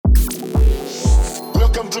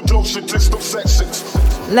to Doche disco sections.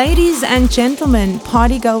 Ladies and gentlemen,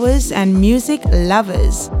 partygoers and music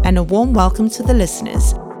lovers, and a warm welcome to the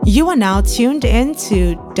listeners. You are now tuned in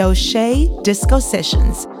to Doche Disco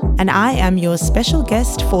Sessions, and I am your special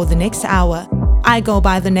guest for the next hour. I go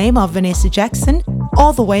by the name of Venessa Jackson,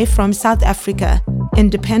 all the way from South Africa.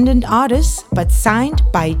 Independent artist, but signed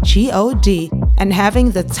by God, and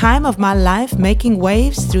having the time of my life making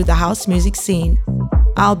waves through the house music scene.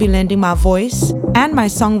 I'll be lending my voice and my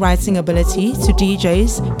songwriting ability to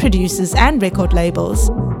DJs, producers, and record labels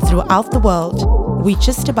throughout the world. We're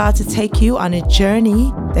just about to take you on a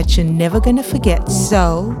journey that you're never gonna forget.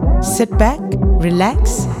 So sit back,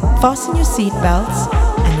 relax, fasten your seatbelts,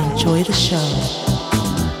 and enjoy the show.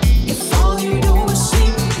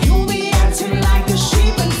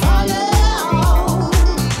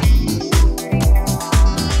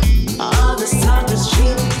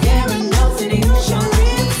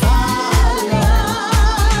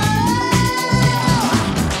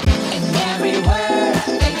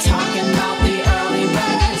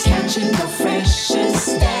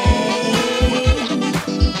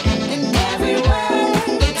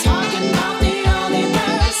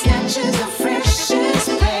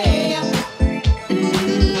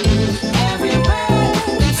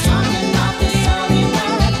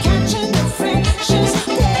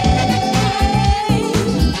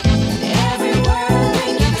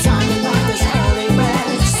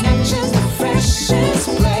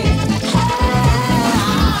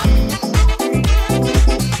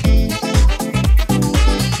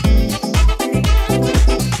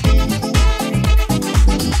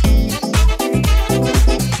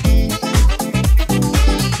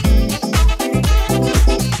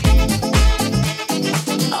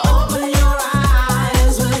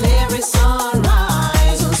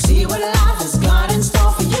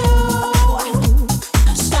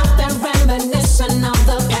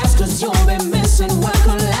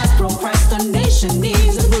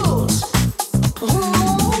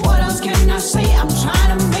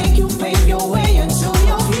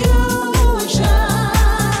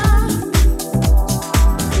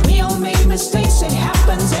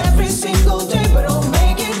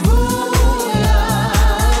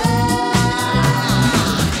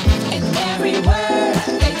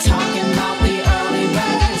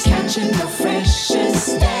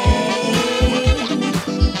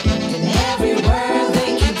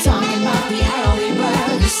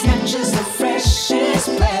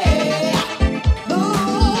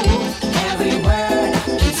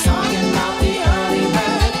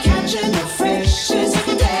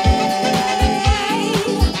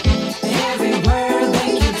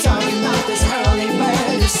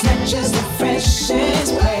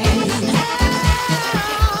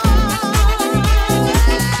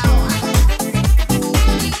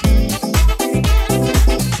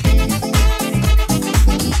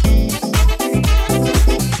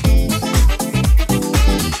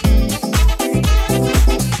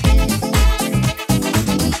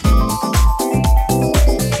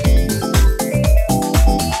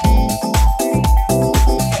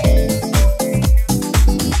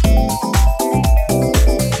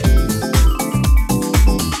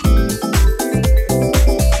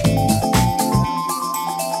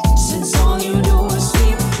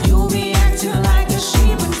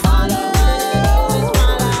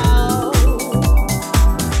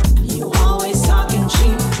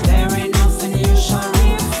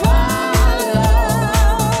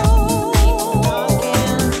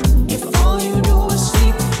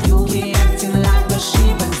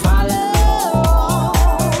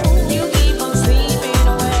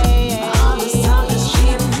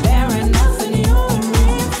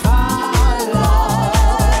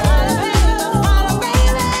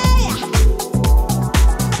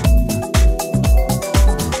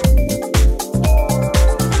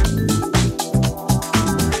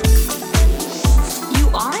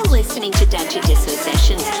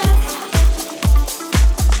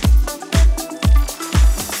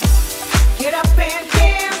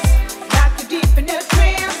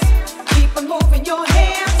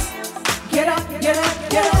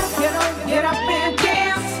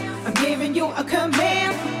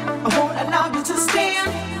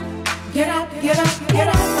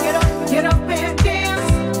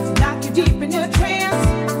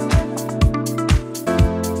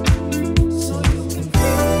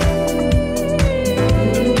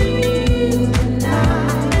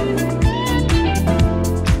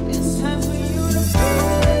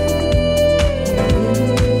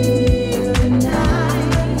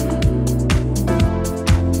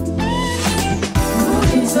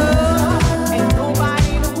 Ain't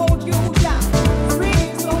nobody to hold you down.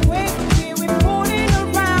 Freeze away, we're pulling around.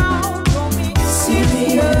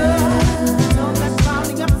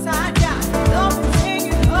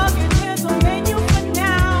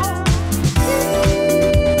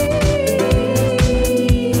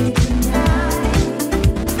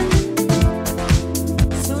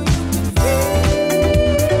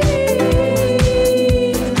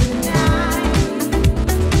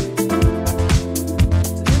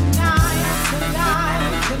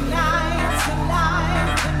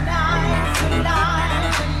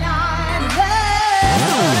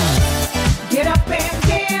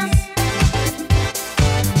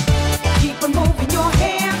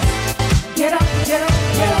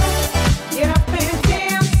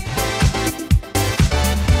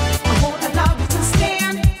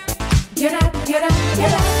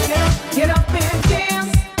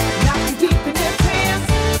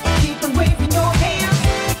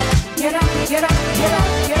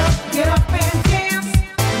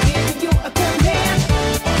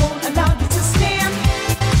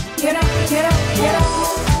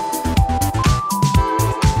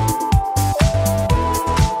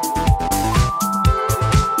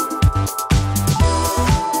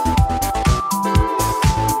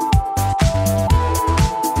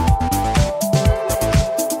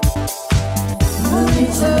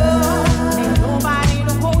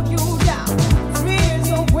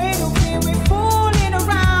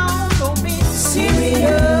 Tonight,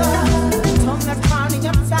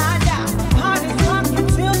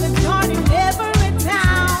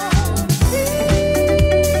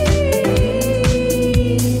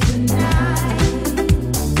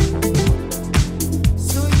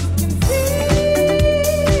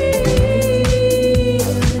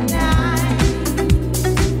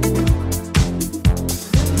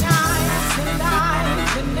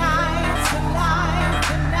 tonight,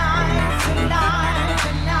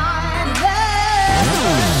 tonight, tonight,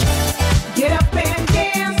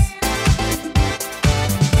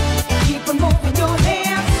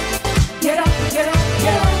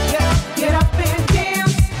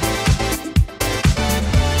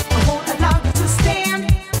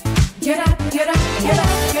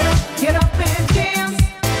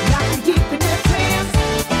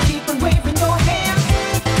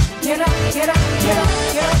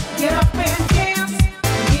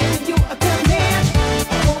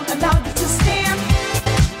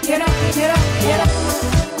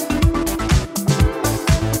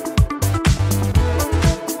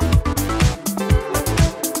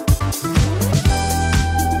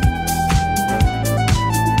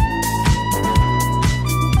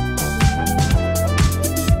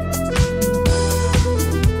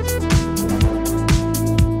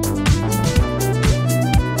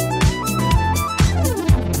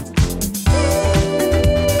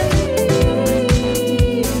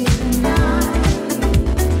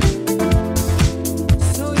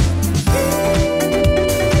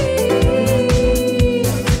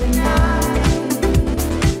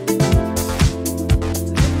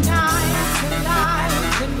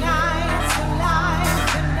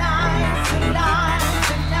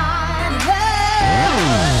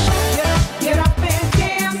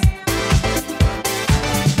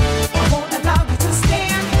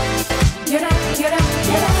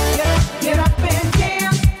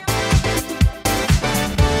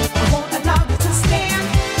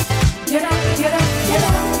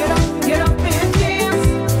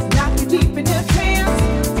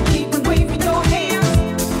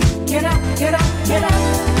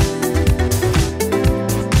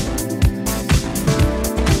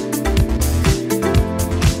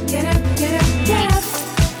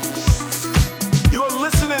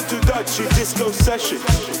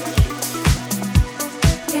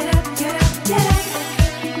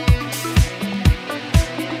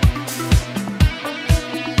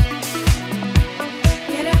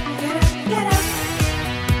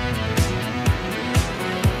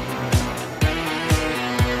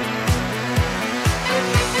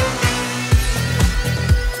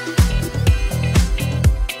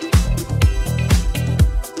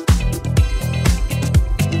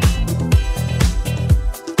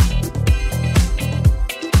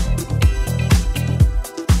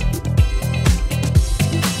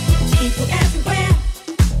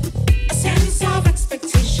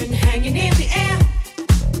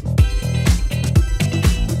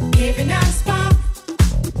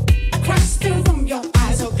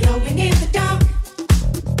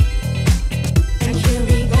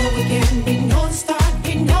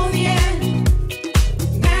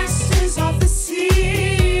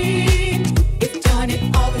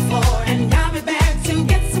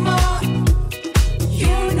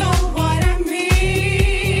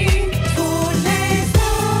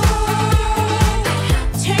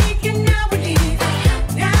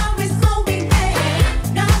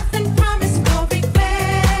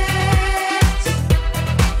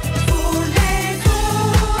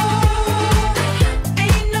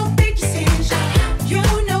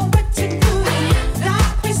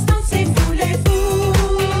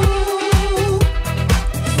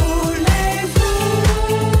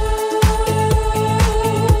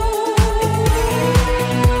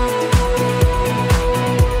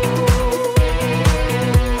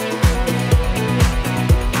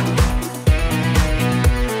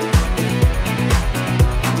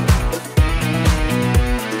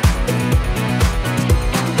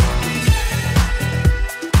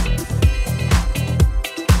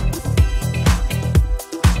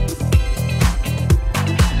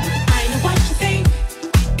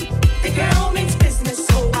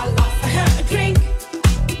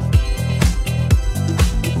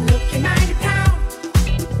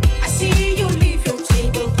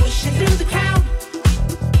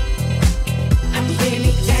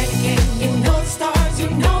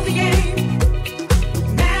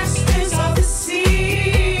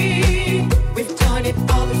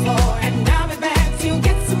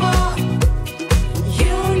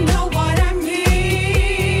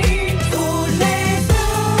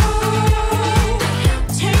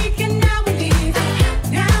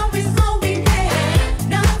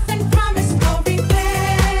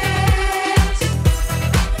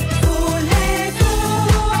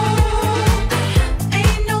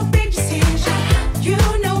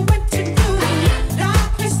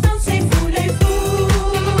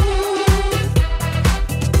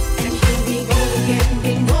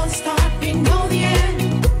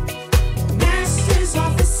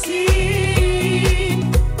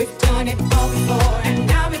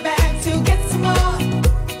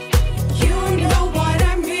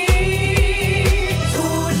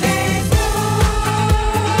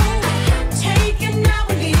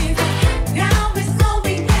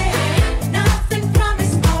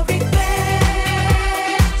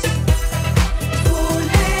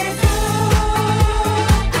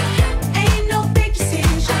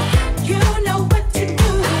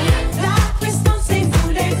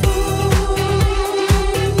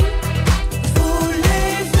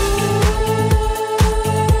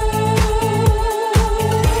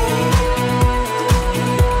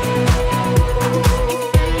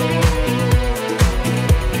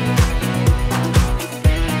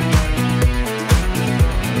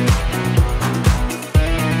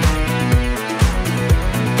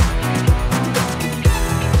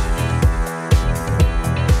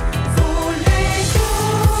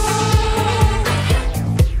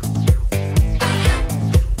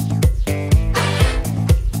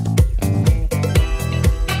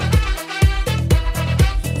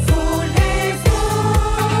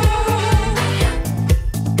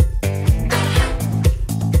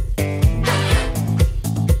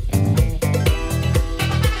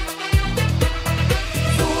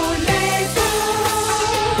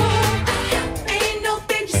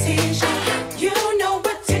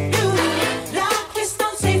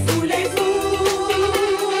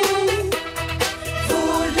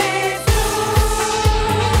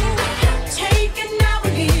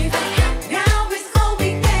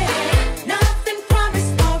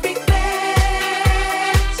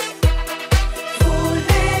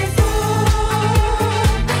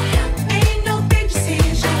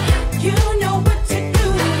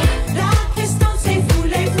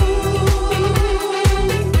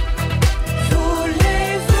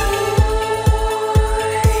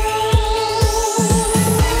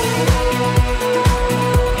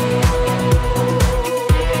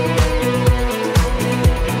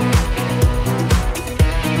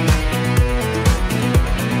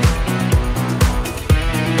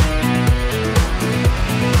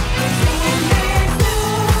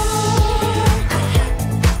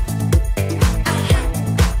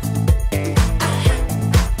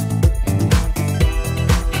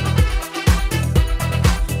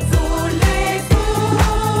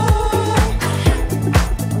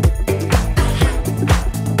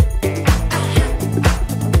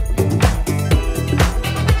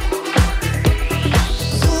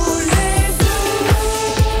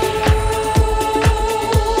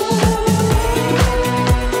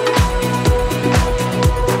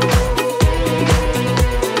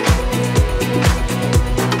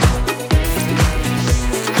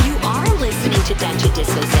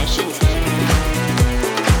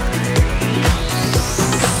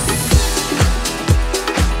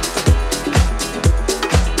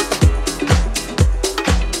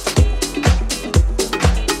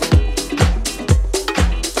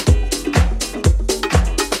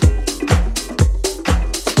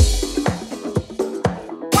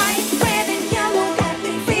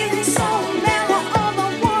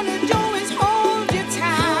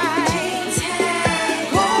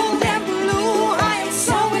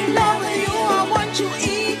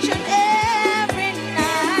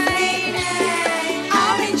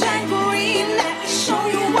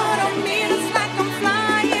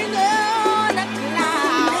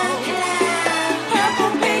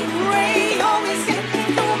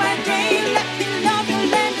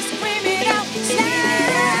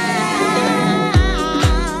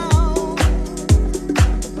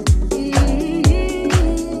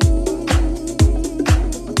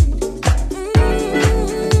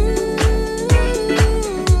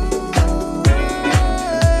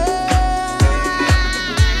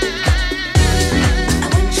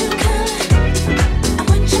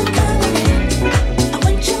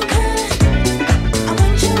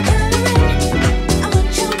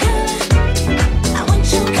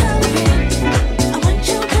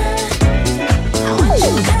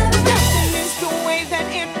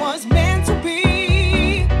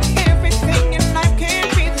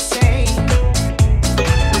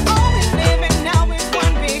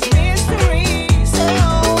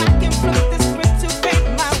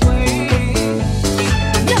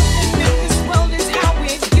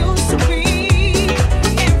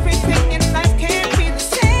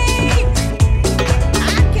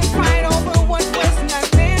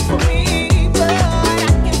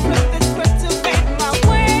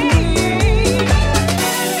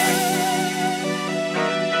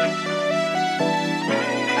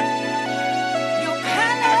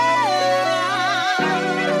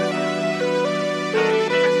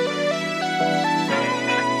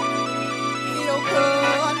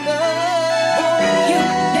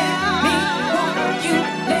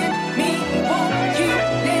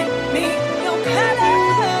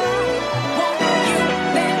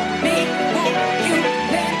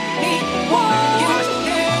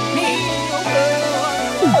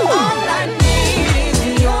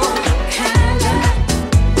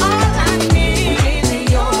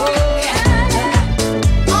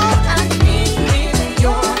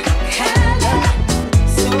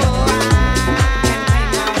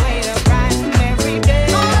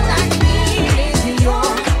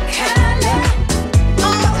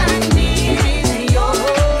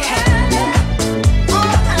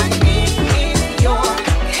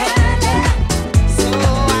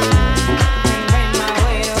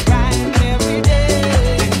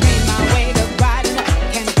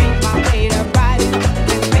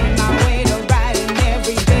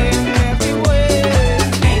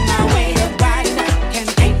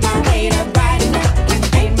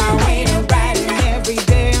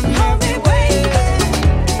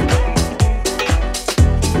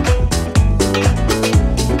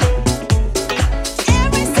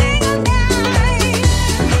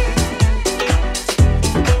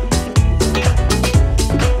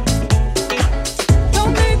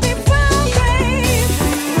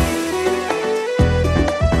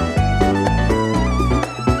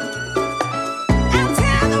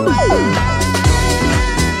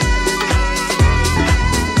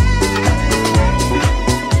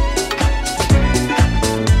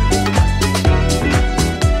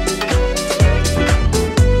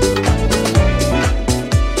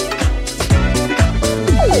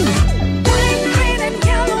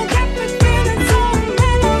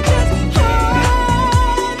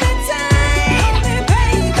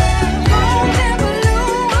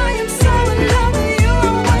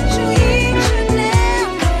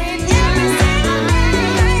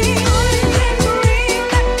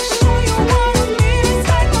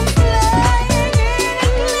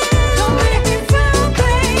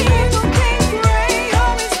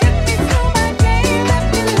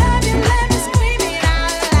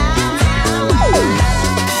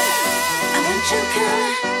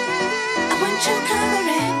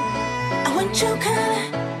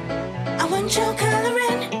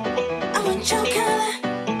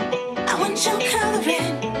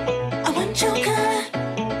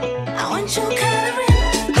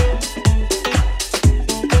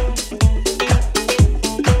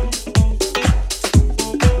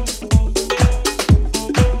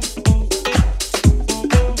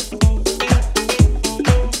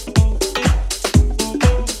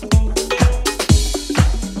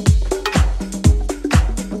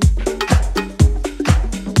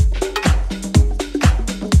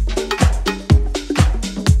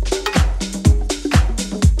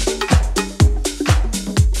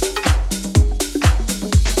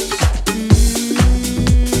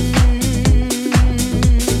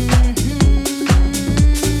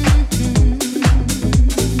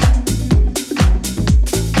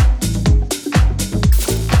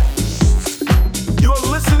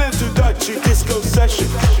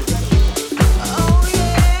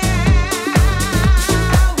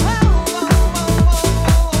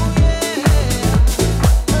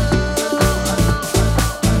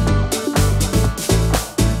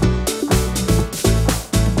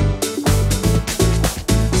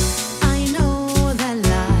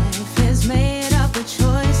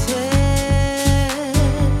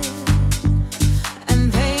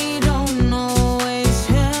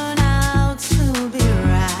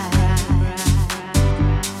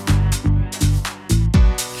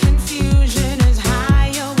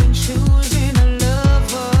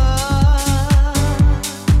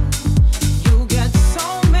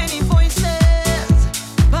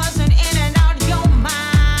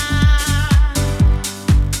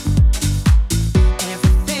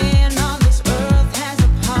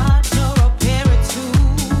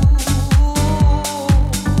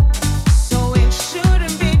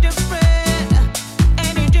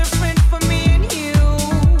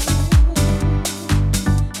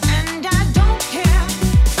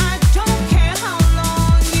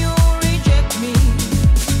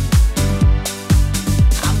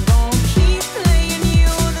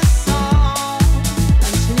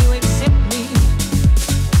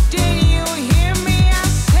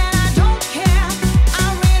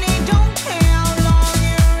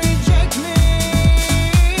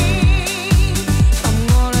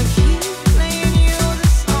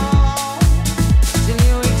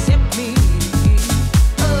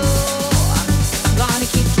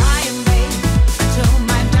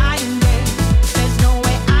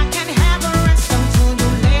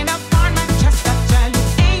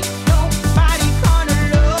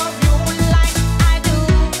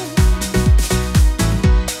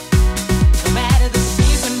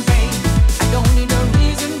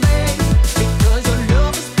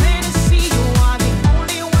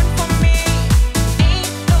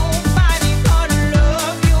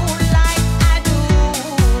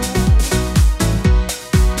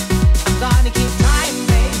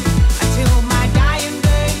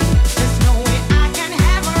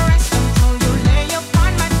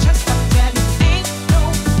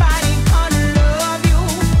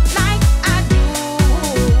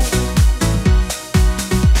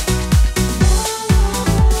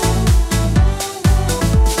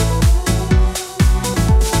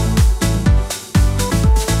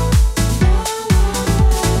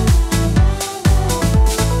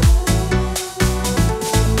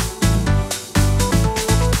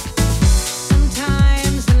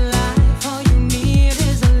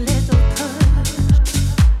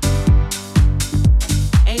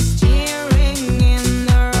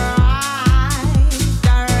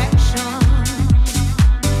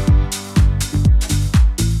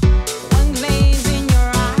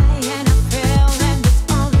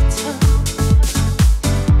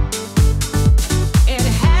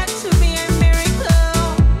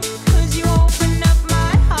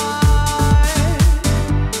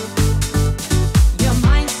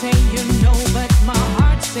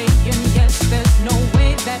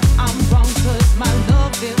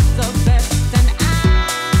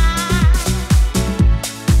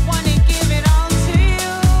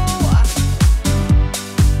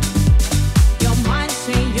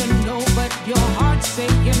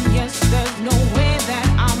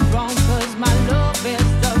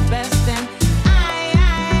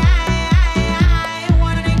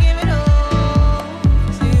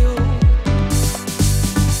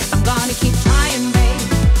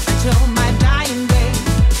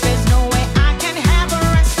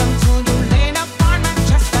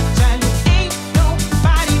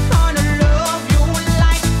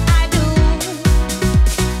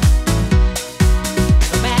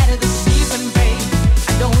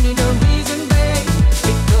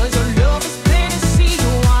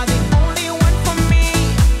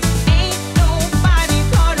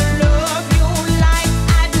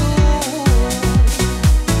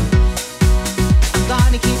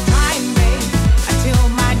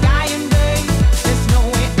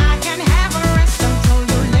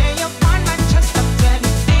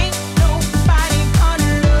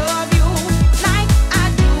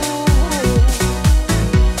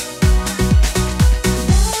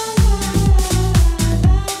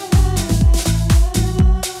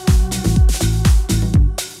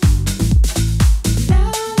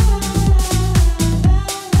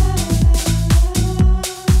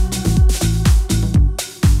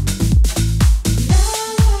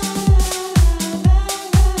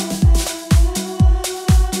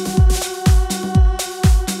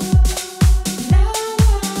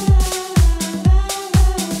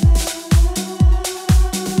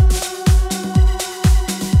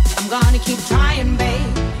 keep trying,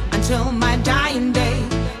 babe, until my dying day.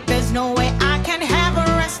 There's no way I can have a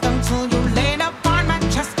rest until you laid up on my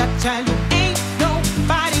chest. I tell you, ain't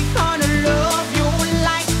nobody gonna love you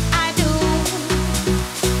like I do.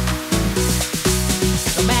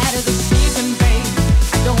 No matter the season, babe,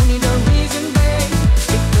 I don't need a reason, babe,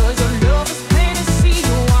 because your love is plain to see.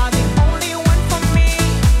 You are the only one for me.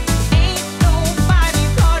 Ain't nobody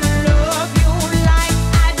gonna love you like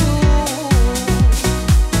I do.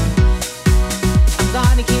 I'm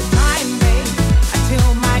gonna keep trying, babe, until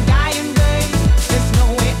my dying day. There's no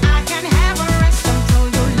way I can have a rest until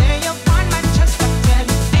you lay upon my chest. I tell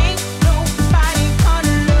you, ain't nobody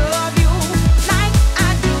gonna love you like I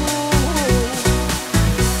do.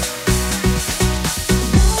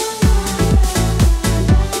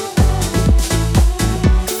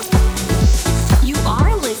 You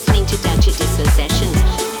are listening to Doche Disco Sessions.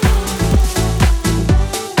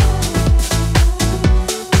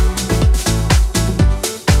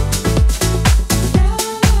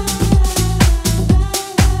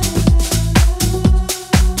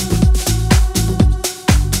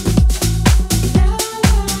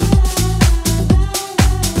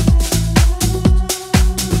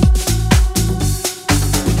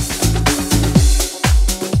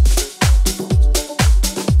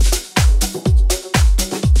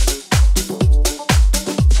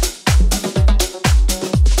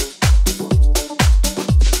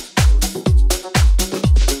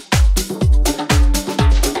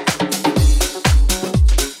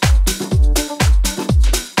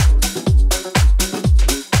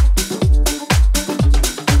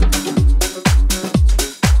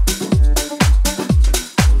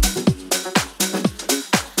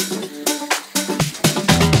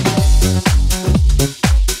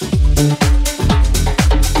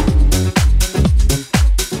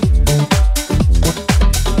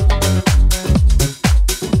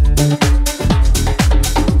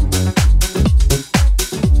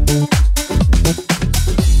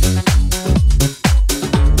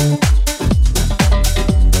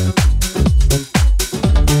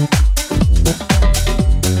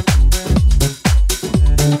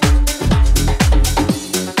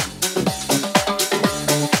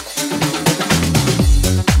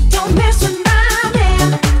 Don't mess with my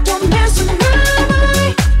man. Don't mess with my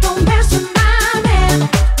boy. Don't mess with my man.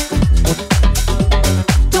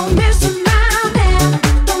 Don't mess with my man.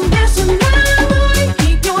 Don't mess with my boy.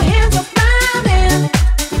 Keep your hands off my man.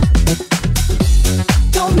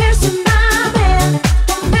 Don't mess with my man.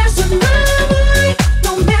 Don't mess with my boy.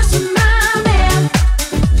 Don't mess with my man.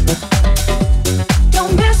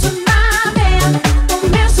 Don't mess with my man. Don't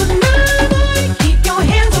mess with my boy. Keep your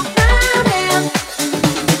hands off my man.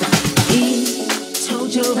 He told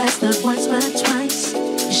you last not once but twice.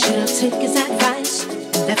 You should have taken his advice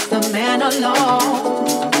and left the man alone.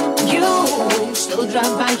 You still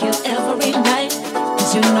drive by here every night,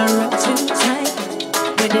 'cause you're not up too tight.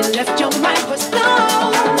 When you left, your mind was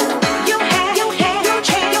blown. You had your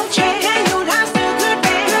change, and you lost a good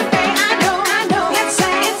thing. I know.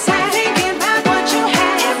 Inside, thinking about what you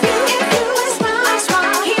had. If you were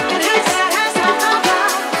smart, keep it inside.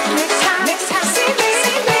 Next time, see me,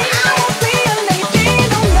 I won't be a lady,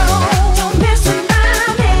 no. Don't mess with my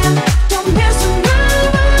man. Don't mess with my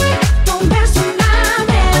boy. Don't mess with my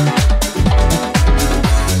man.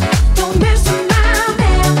 Don't mess with my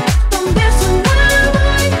man. Don't mess with my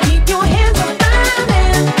boy. Keep your hands off my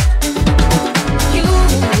man.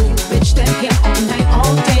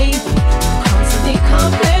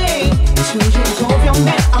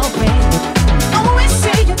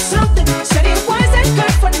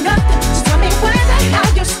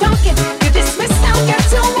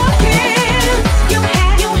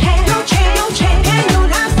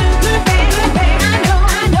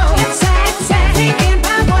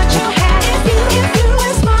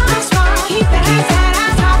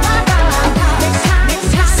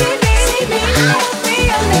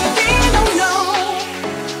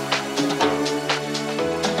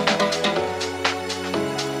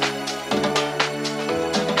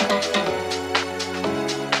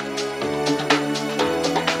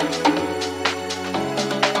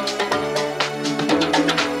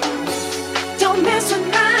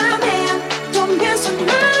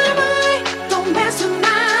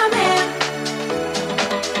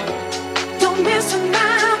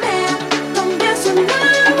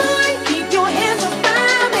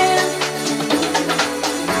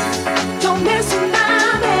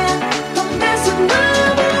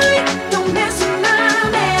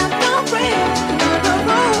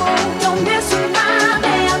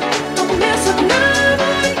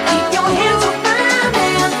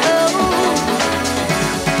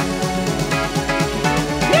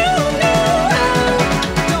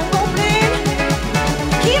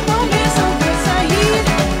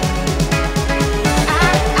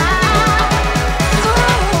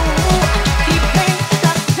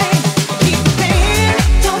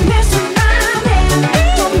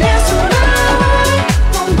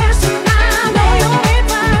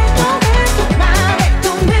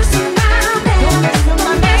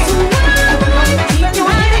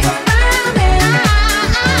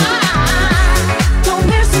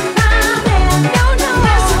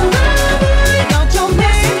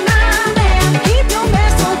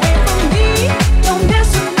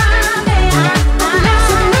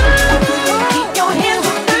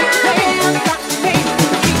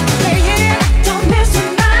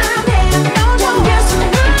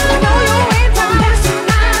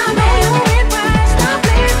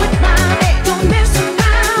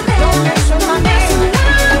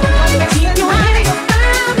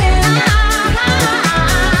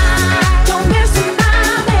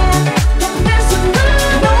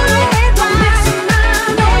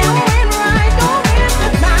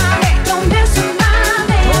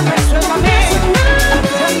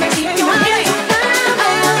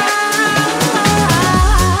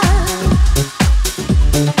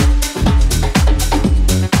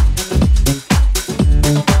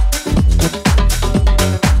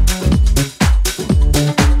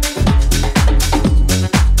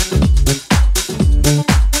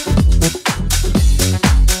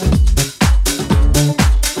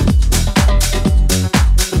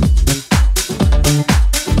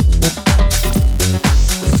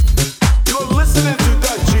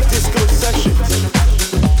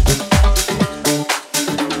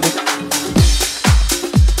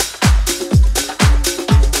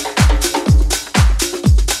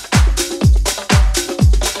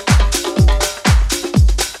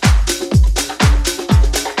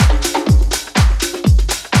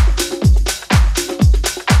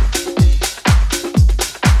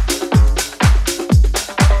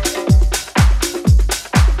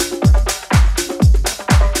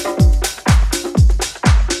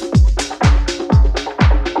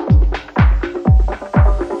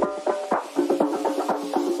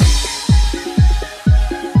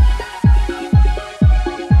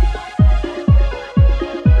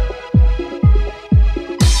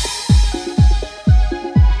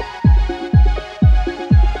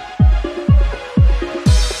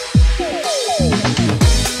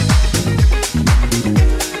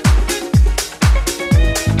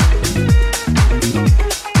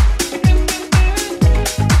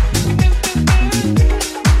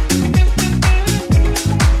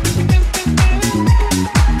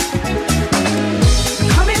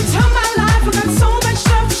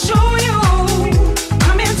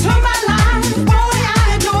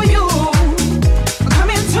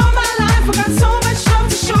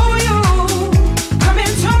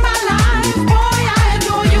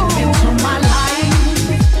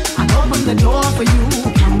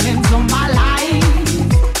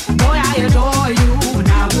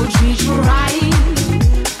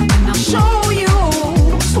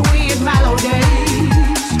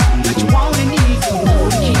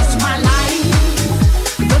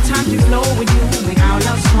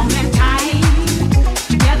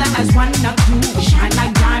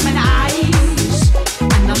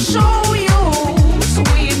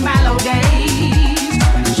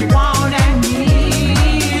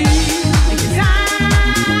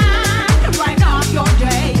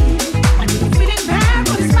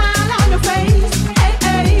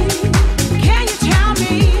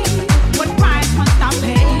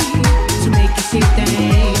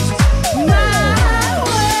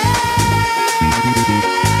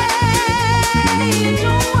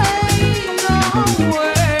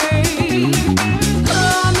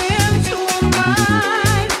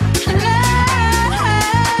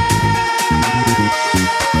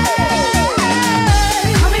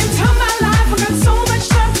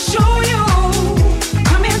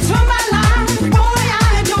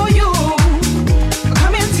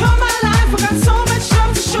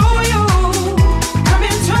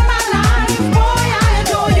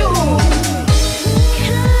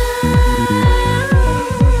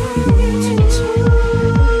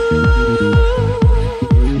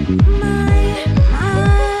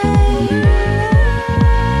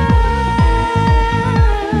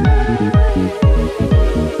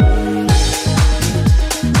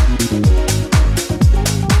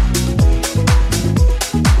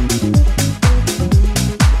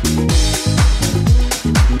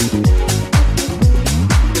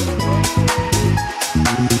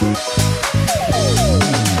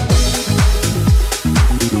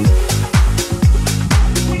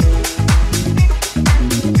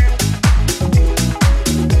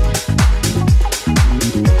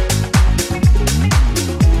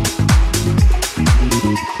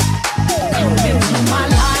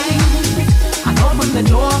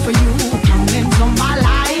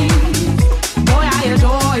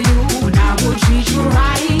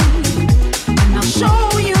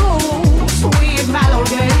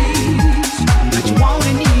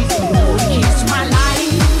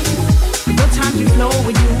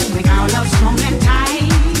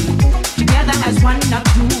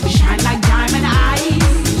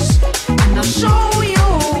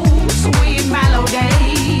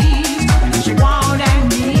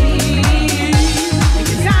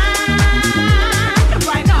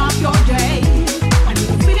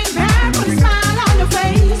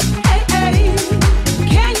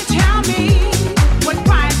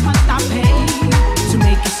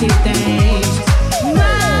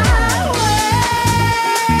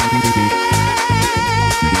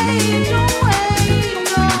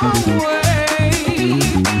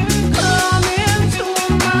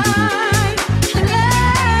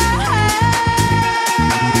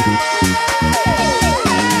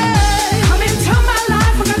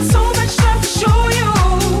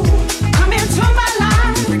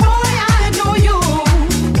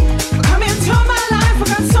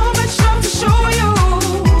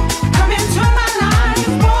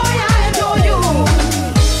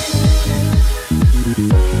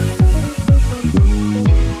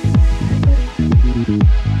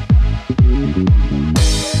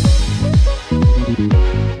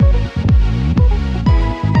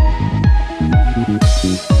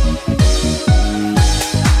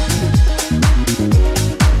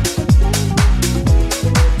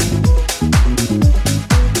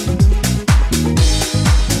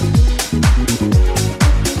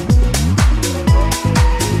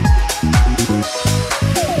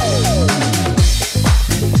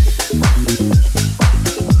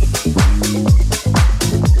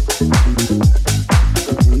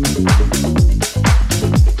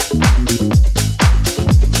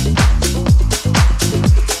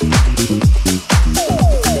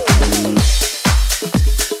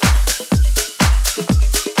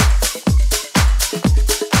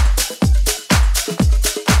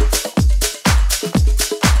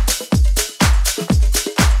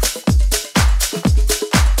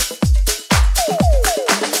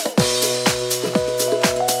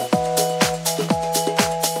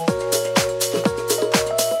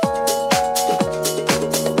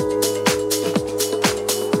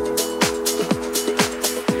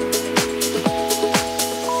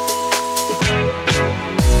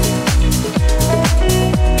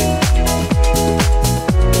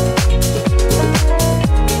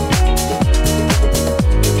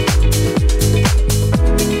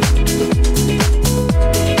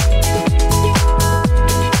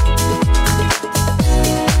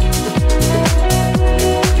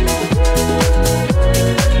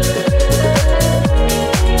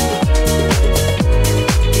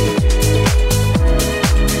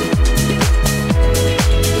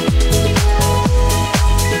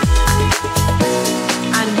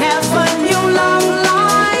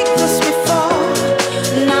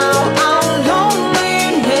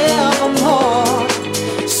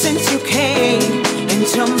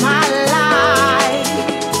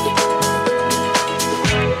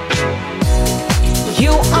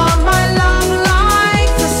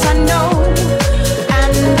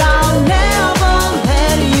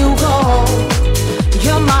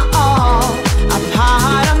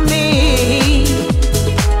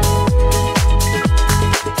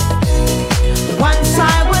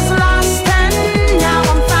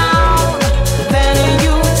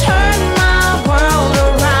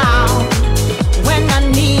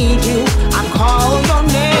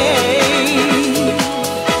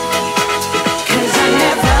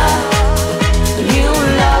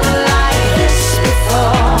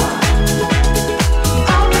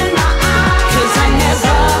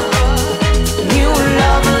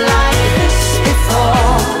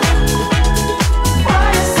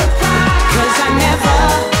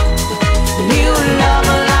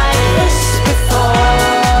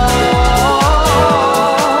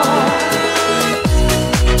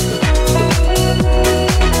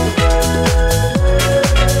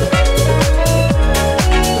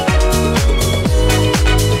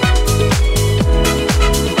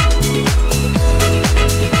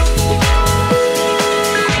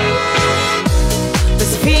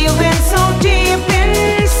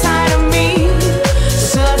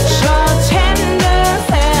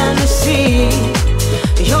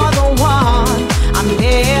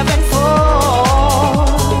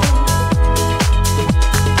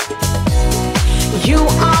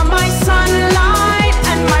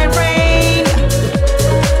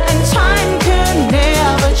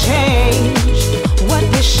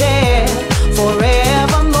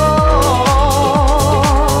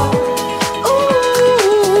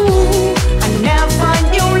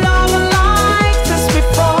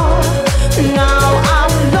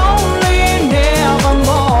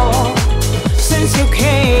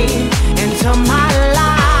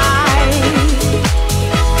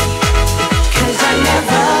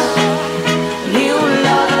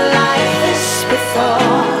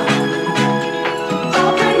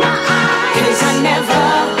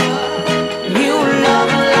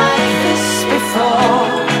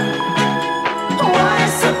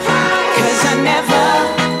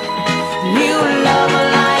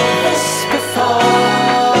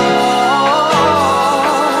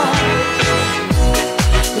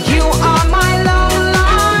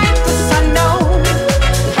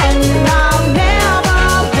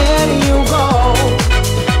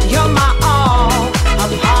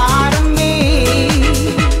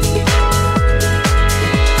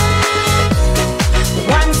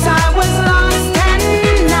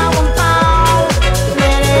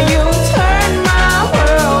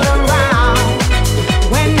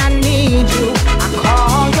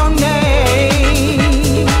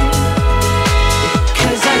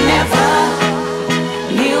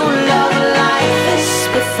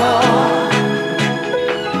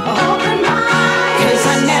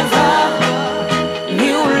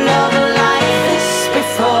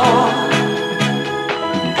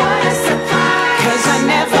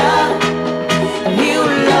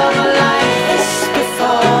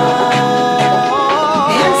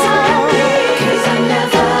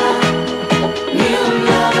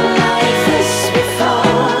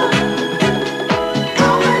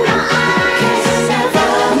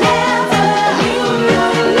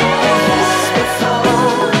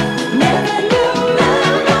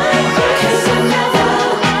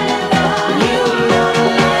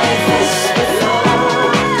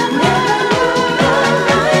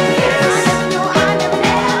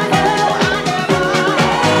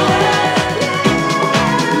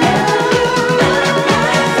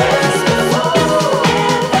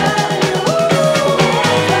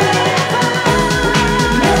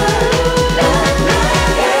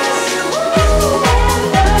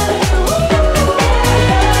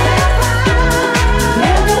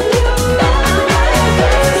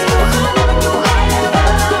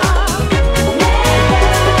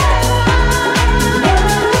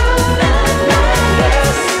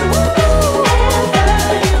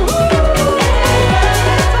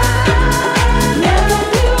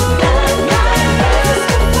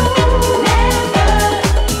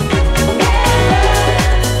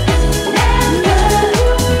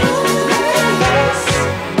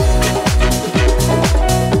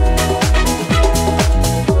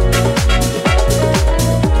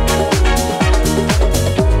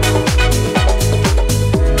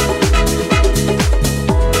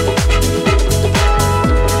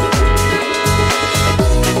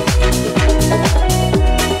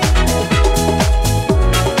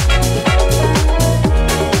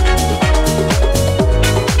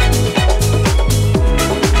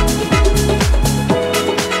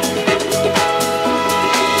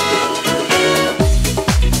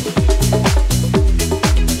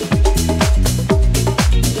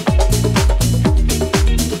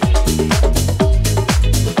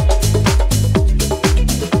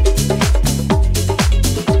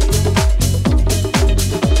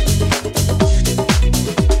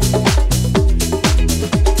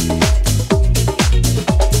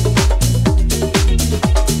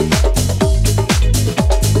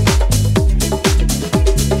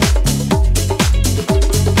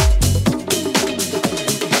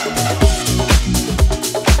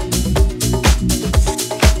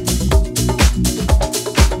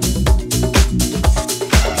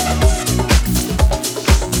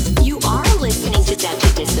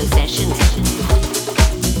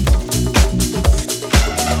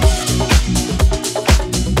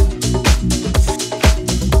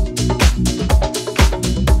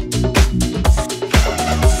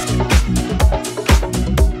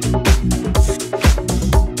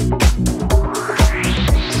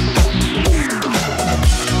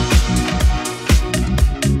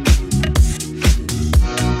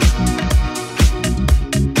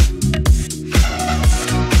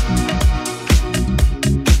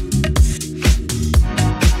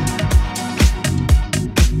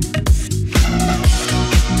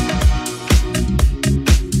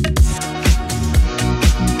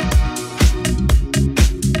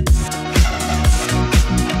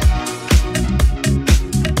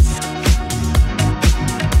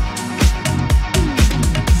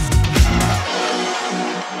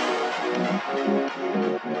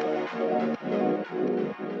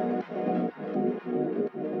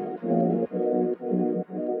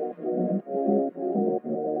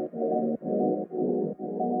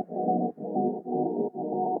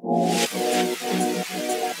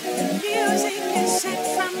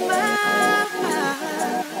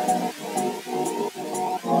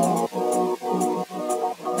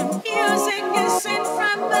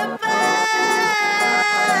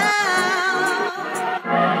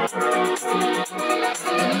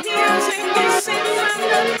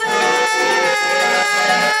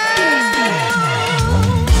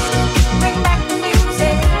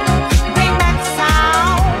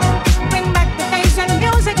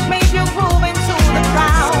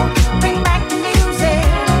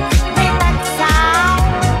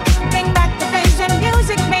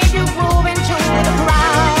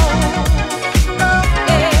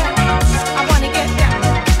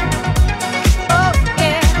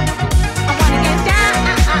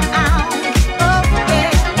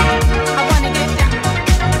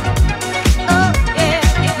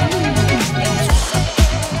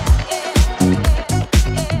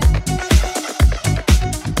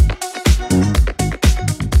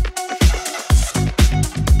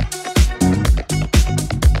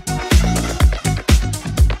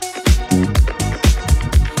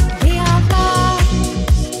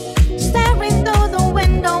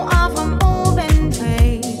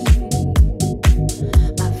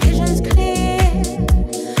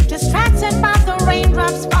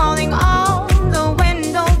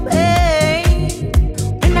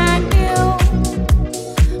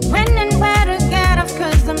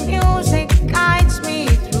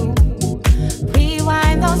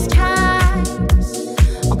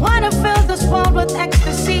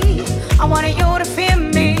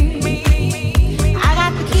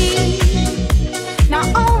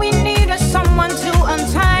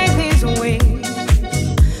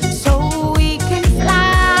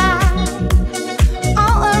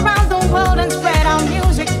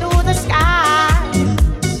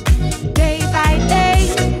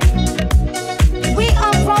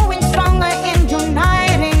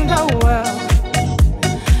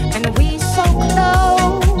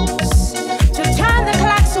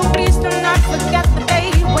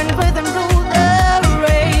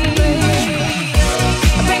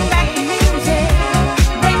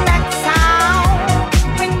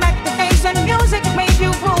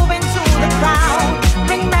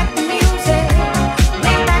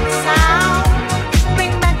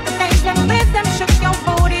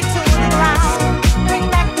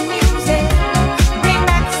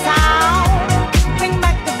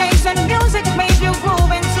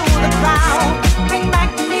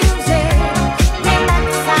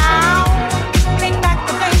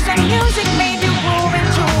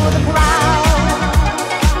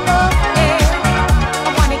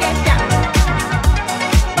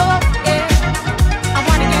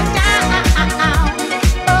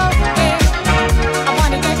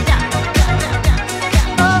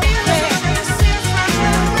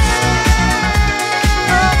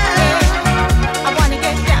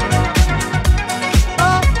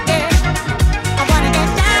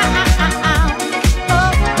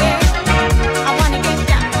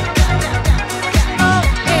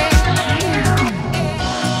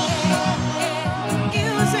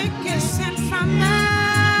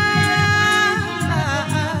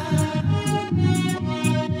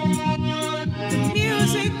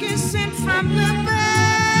 from above.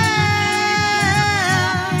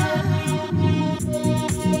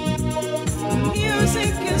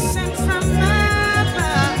 Music is sent from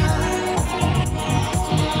above.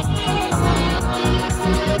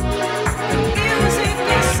 Music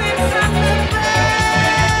is sent from above.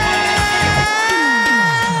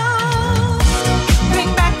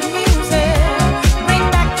 Bring back the music, bring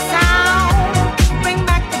back the sound, bring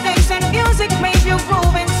back the things and music made you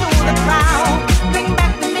groove into the crowd. Bring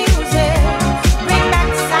back the music, bring back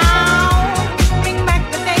the sound, bring back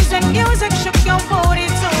the things and music shook your booty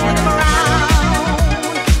to the ground.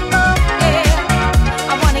 Oh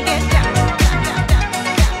yeah, I wanna get down, down, down, down, down.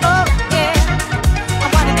 Oh yeah, I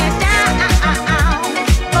wanna get down.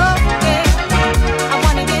 Oh yeah, I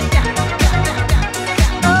wanna get down, down, down, down,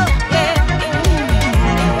 down. Oh yeah,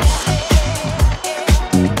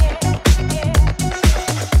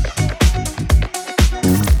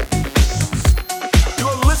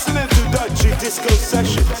 You're listening to Doche Disco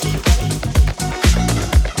Sessions.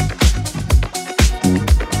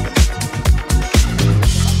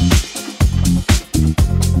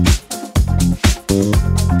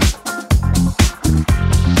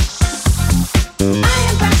 I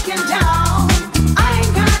am backing down. I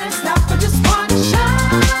ain't gonna stop. I just wanna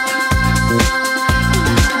shine.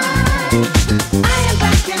 I am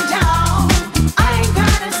backing down. I ain't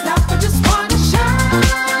gonna stop. I just wanna shine.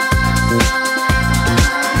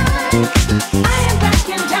 I am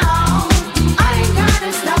backing down. I ain't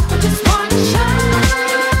gonna stop. I just wanna shine.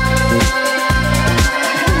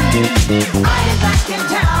 I am backing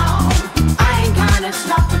down. I ain't gonna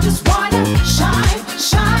stop. I just wanna shine,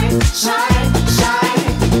 shine, shine, shine.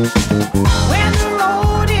 When the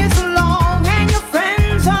road is long and your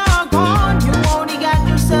friends are gone, you only got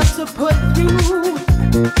yourself to put through.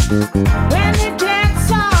 When the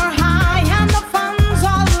debts are high and the funds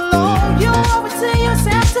are low, you owe it to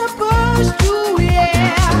yourself to push through,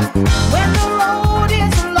 yeah. When the road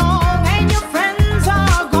is long and your friends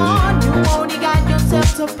are gone, you only got yourself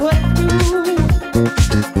to put through.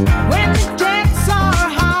 When the debts are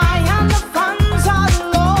high and the funds are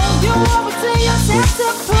low, you owe it to yourself to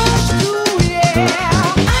push through,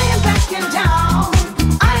 yeah. I am backing down.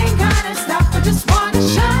 I ain't gonna stop. I just wanna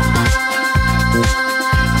shine.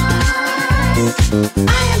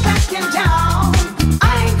 I am backing down.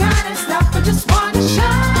 I ain't gonna stop. I just wanna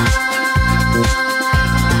shine.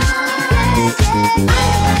 I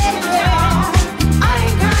am backing down. I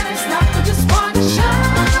ain't gonna stop. I just wanna shine.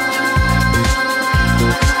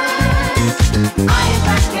 I am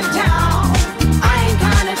backing down. I ain't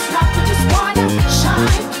gonna stop. I just wanna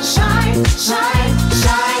shine, shine, shine,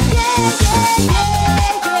 shine. Yeah,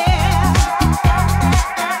 yeah, yeah,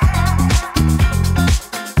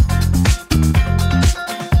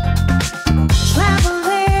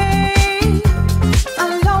 traveling a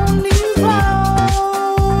lonely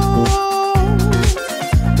road.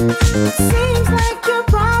 Seems like your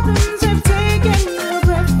problems have taken your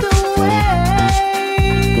breath away.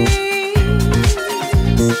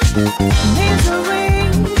 Misery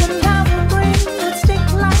that love will bring would stick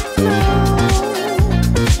like glue.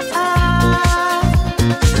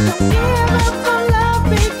 Don't give up on love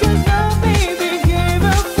because love, baby, gave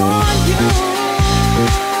up on you.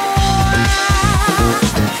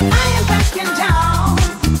 I am backing down.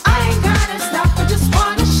 I ain't gonna stop. I just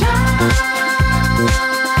wanna shine.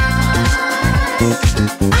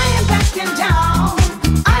 I am backing down.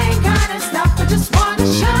 I ain't gonna stop. I just wanna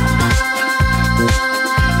shine.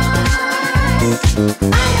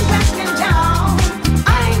 I am backing down.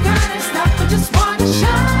 I ain't gonna stop. I just wanna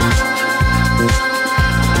shine.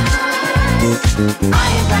 I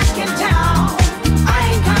am backing down. I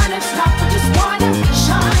ain't gonna stop. I just wanna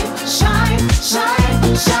shine, shine,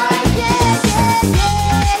 shine, shine. Yeah,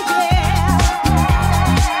 yeah,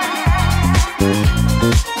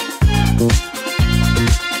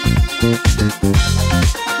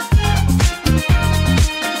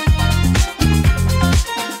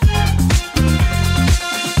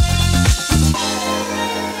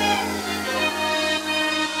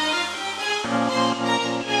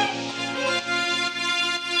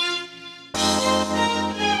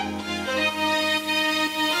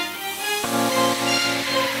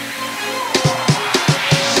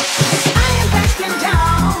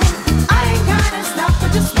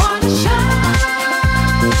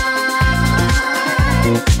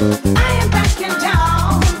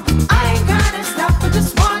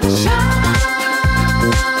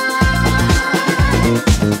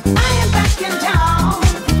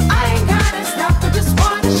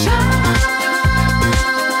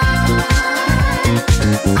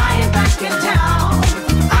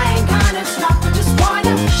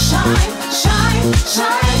 shine,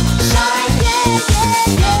 shine, shine.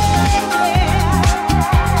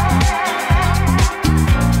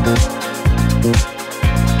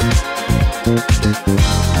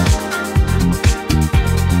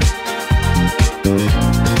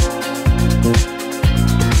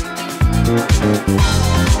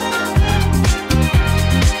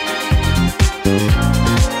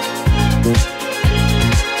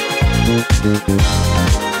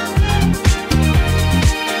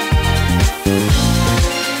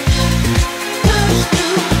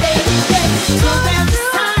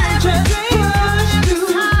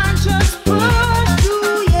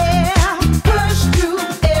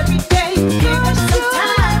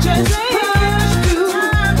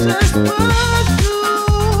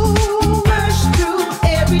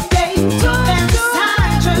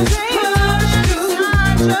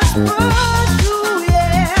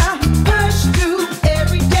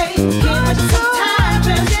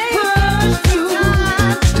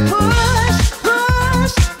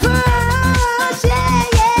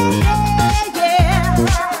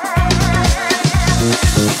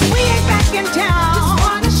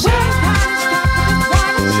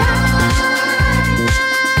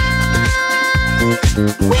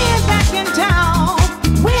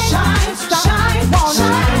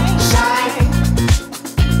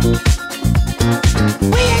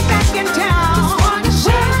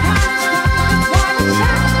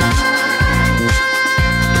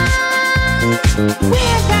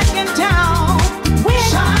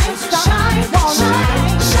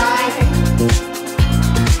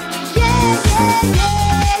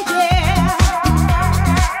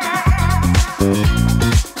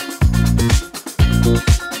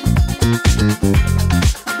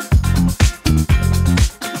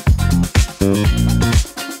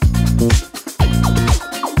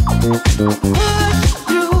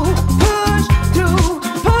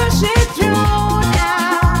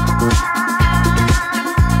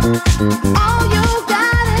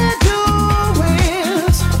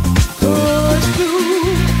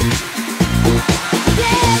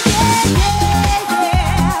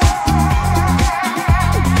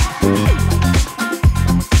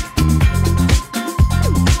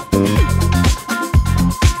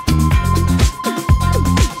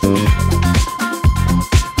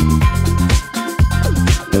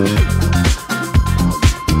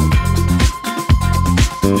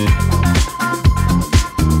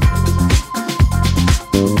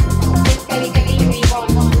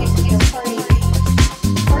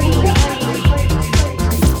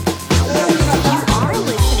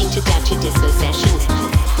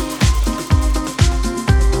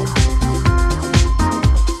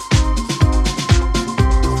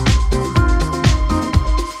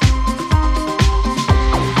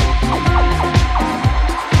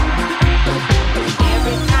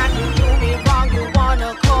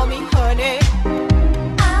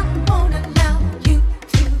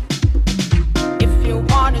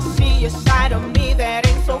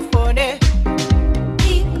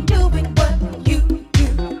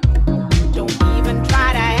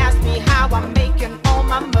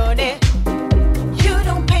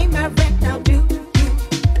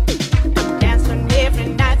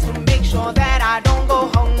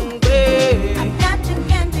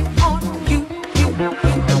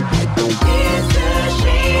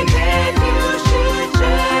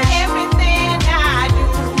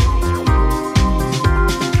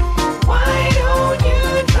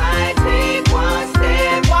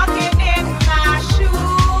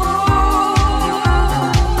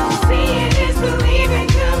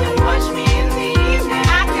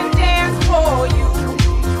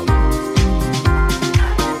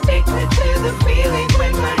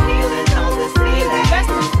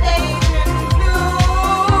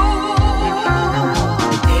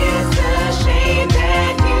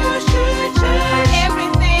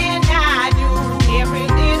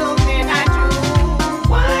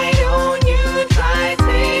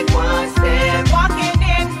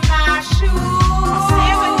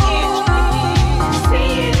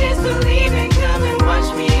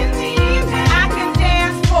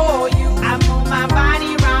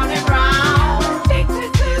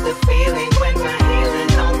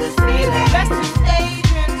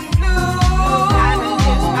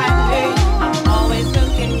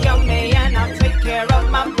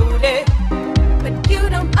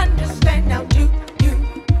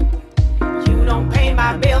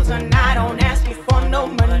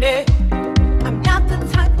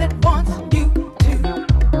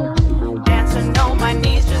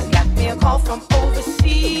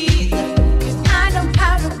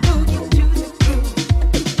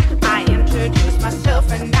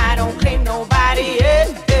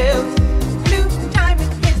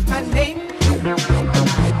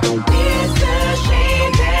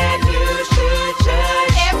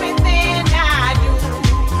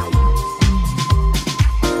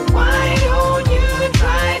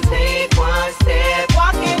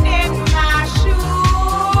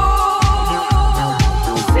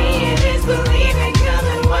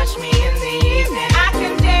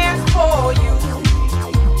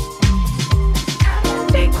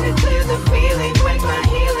 feel the feeling when my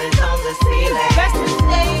heel is on the ceiling. That's the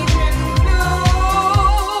stage in blue.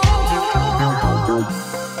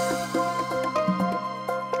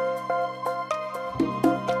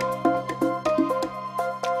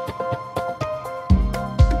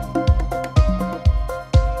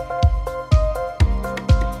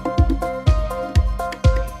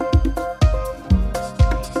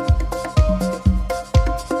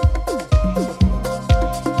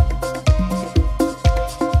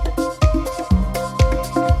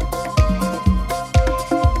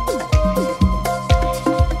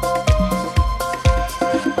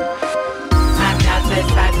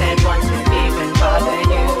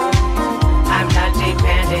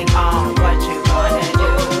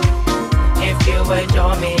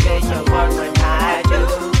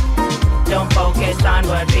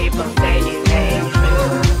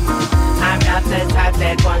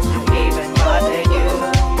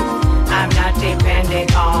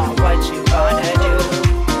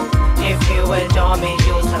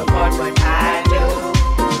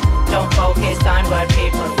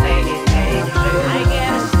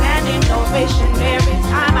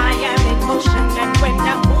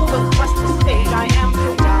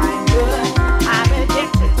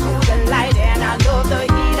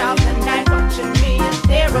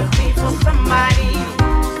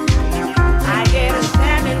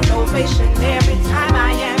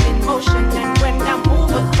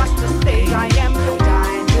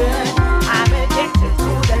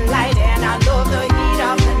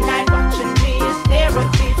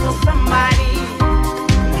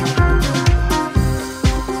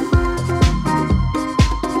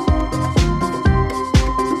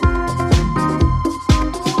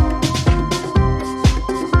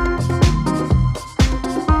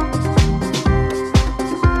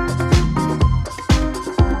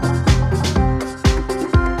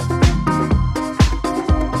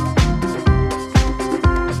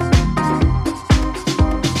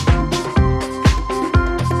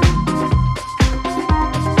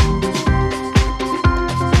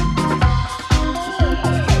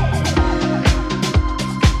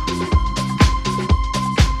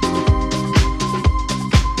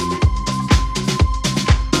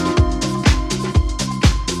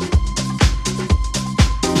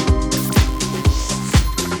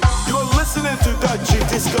 to Doche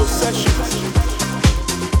Disco Sessions.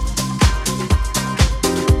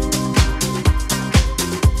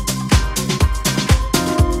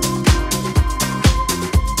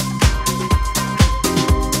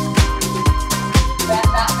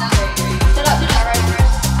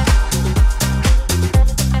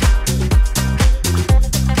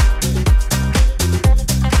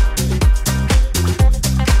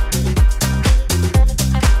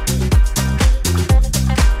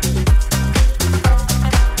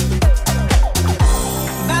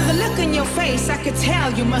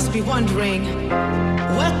 You must be wondering,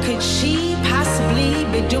 what could she possibly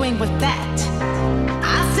be doing with that?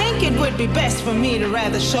 I think it would be best for me to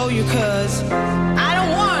rather show you, 'cause I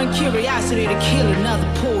don't want curiosity to kill another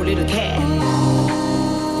poor little cat.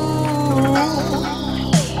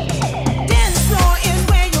 Dance floor is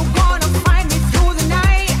where you're gonna find me through the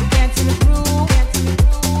night, dancing the groove.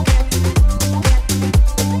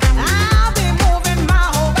 I'll be moving my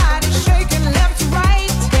whole body, shaking left to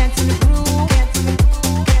right, dancing the groove.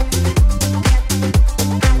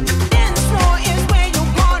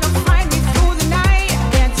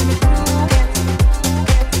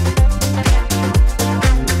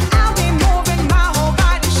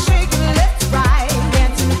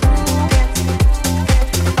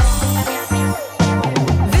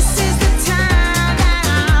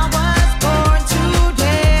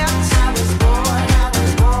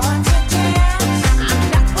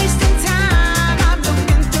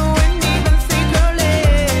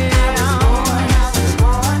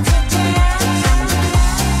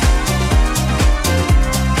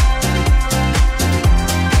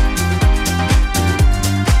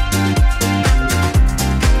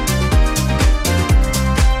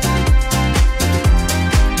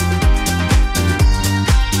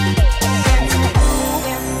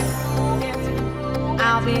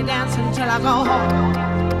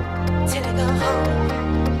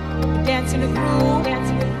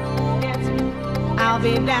 I'll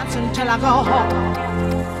be dancing till I go home.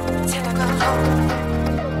 Till I go home.